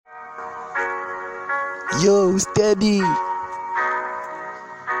Yo, steady.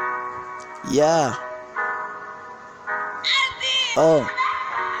 Yeah. Oh.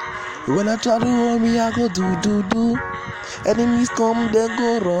 When I try to hold me, I go do. Enemies come, they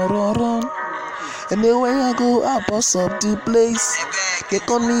go run. And then when I go, I bust up the place. They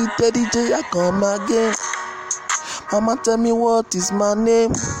call me Teddy J, I come again. Mama tell me what is my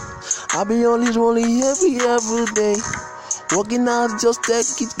name. I be only rolling every day. Working out just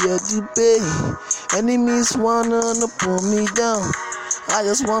take it here to pay. Enemies wanna pull me down. I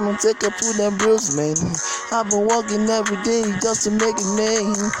just wanna take up to them bros, man. I've been working every day just to make a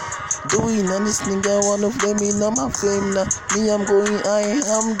name. Doing anything I wanna flame me, now my fame now. Me, I'm going high,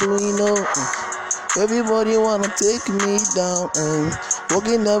 I'm doing everybody wanna take me down.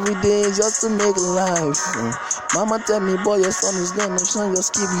 Working every day just to make a life. Mama tell me, boy, your son is gonna shine.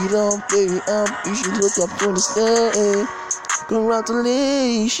 Just keep it up, play it up. You should look up to the sky.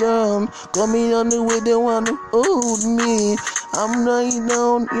 Congratulations, coming on the way they wanna hold me. I'm lying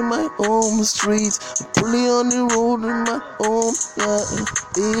down in my home street, pulling on the road in my home.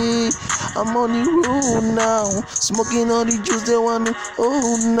 I'm on the road now, smoking all the juice they wanna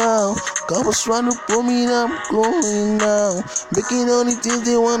hold now. Cops trying to pull me, I'm going now, making all the things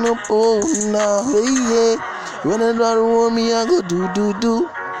they wanna hold now. When they try to hold me, I go do.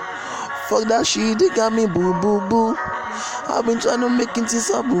 Fuck that shit, they got me boo. I've been trying to make it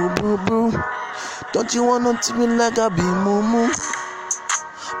since I boo. Don't you wanna to me like I be moo?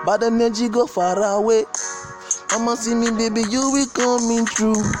 But the energy go far away. Mama see me, baby, you be coming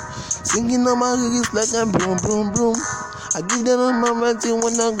through. Singing on my lyrics like I'm broom. I give them on my right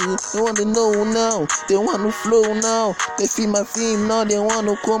when I go. They want to know now. They want to flow now. They feel my fame now. They want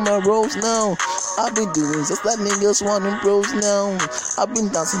to call my rose now. I've been doing just like niggas want them bros now. I've been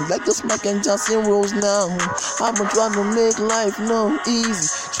dancing like just Mike and Johnson Rose now. I've been trying to make life no easy.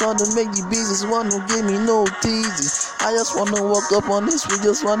 Trying to make the business want to give me no teasy. I just want to walk up on this, we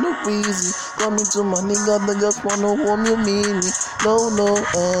just want to breezy. Coming to my nigga, they just want to hold me, mean. No,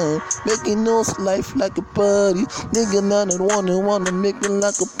 making no life like a party. Nigga, now they wanna make me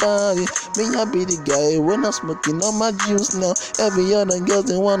like a party. Me, I be the guy when I'm smoking on my juice now. Every other girl,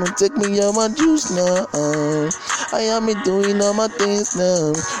 they wanna take me on my juice now. I am doing all my things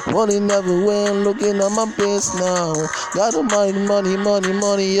now. Rolling everywhere, looking at my face now. Gotta make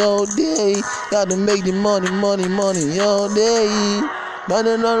money all day. Gotta make the money all day. But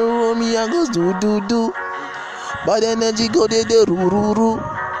then I roll me, I go do. But the energy go they roo.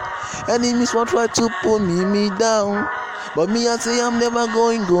 Enemies want try to pull me down. But me, I say I'm never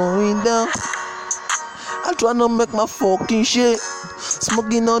going down. I try to make my fucking shit.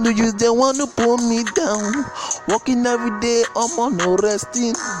 Smoking on the juice, they want to pull me down. Working every day, I'm on no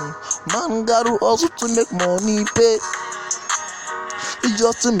resting. Man, gotta also to make money pay. It's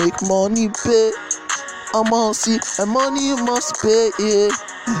just to make money pay. I'm on see, my money must pay.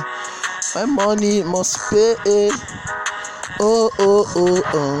 My money must pay. Oh.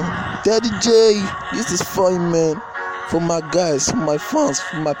 Daddy J, this is fine, man. For my guys, for my fans,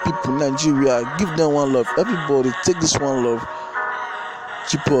 for my people, Nigeria, give them one love. Everybody, take this one love.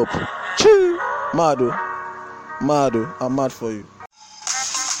 Keep up. Chee. Mado, I'm mad for you.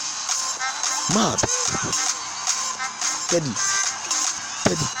 Mad. Teddy.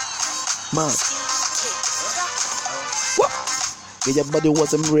 Mad. What? Yeah, your body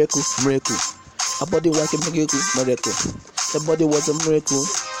was a miracle. Your body was a miracle. Your body was a miracle.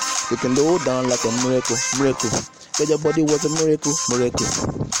 You can go down like a miracle. Yeah, your body was a miracle.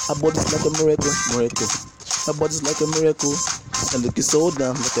 Our body's like a miracle. Our body's like a miracle. And looking so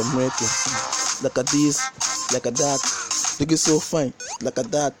damn like a miracle. Like a this, like a that. Looking so fine, like a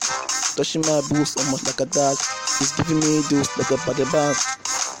that. Touching my boobs almost like a that. She's giving me those like a body bag.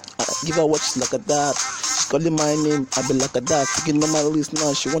 I give her watch like a that. She's calling my name, I be like a that. Taking on my list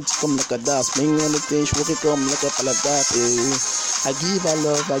now, she wants to come like a that. Playing anything, she won't come like a like that. I give her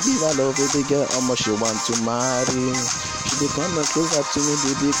love, baby girl, how much you want to marry. She be coming closer to me,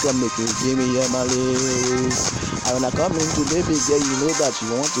 baby, come make me, give me your malice. And when I come into baby girl, you know that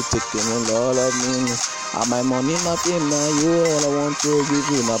you want to take all of me. And my money, my fame, now you all I want to give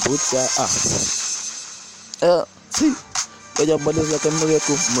you, my boots see, but your body's like a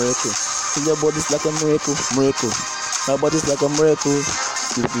miracle. Your body's like a miracle. My body's like a miracle.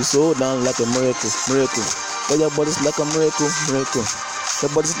 You be so down like a miracle. But your body's like a miracle.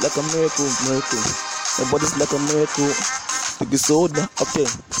 Your body's like a miracle. Your body's like a miracle. You be so down. Okay.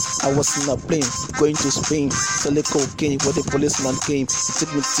 I was in a plane going to Spain, selling cocaine when the policeman came. He took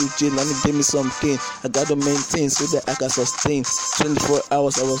me to jail and he gave me some cane. I got to maintain so that I can sustain. 24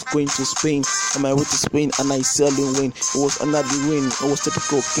 hours I was going to Spain. On my way to Spain and I selling win. It was under the rain, I was taking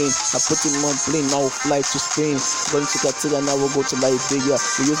cocaine. I put him on plane, now fly to Spain. Going to Catilla, now we'll go to Liberia.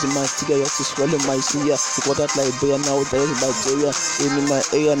 We use my ticket, you have to swallow my suya. We got that Liberia, now we're there in Nigeria. In my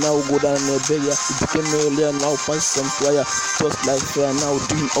area, now we go down in Liberia. It became earlier, now pass some fire. Just like fair, now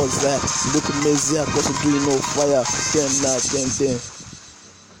doing all that. Look at me, cause we're doing no fire. 10.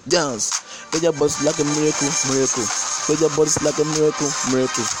 Dance. Get your body's like a miracle. Get your body's like a miracle.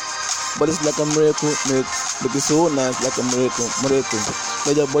 Body's like a miracle. Looking so nice, like a miracle.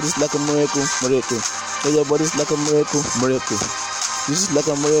 Get your body's like a miracle. Get your body's like a miracle. This is like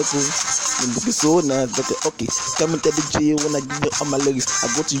a miracle. Looking so nice, okay. Coming to the jail when I give you all my legs. I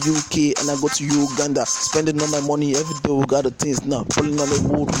go to UK and I go to Uganda, spending all my money every day. We got the things now, pulling on the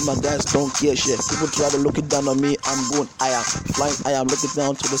wood. My guys don't care shit. People try to look it down on me. I'm going higher, flying higher. I'm looking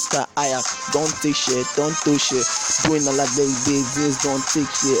down to the sky higher. Don't take shit, don't do shit. Doing a lot days, don't take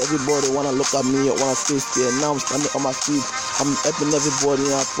shit. Everybody wanna look at me, wanna stay there. Now I'm standing on my feet. I'm helping everybody.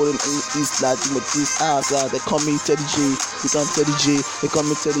 I'm putting on these like in the teeth outside. They call me Teddy G. You can't Teddy G. They call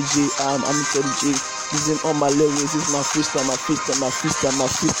me Teddy G. I'm Teddy G. Using all my lyrics. This is my freestyle.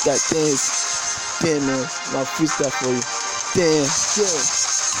 Thanks. 10 man. My freestyle for you. 10.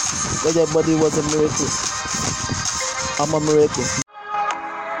 Yeah. Everybody was a miracle. I'm a miracle.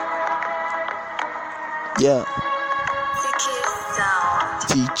 Yeah.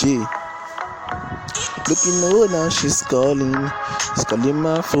 TJ. Looking old now, she's calling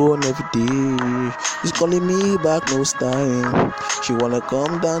my phone every day. She's calling me back, no time. She wanna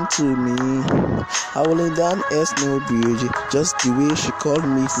come down to me. I will lay down S no bridge. Just the way she called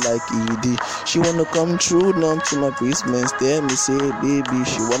me like ED. She wanna come through down to my basement. Tell me, say, baby,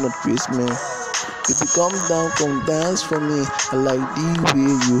 she wanna praise me. If you come down, come dance for me. I like the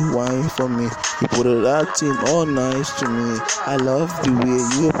way you whine for me. You put it acting all nice to me. I love the way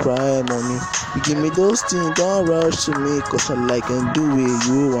you cry, mommy. You give me those things, don't rush to me. Cause I like and the way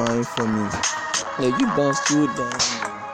you whine for me. Yeah, you bounce too down.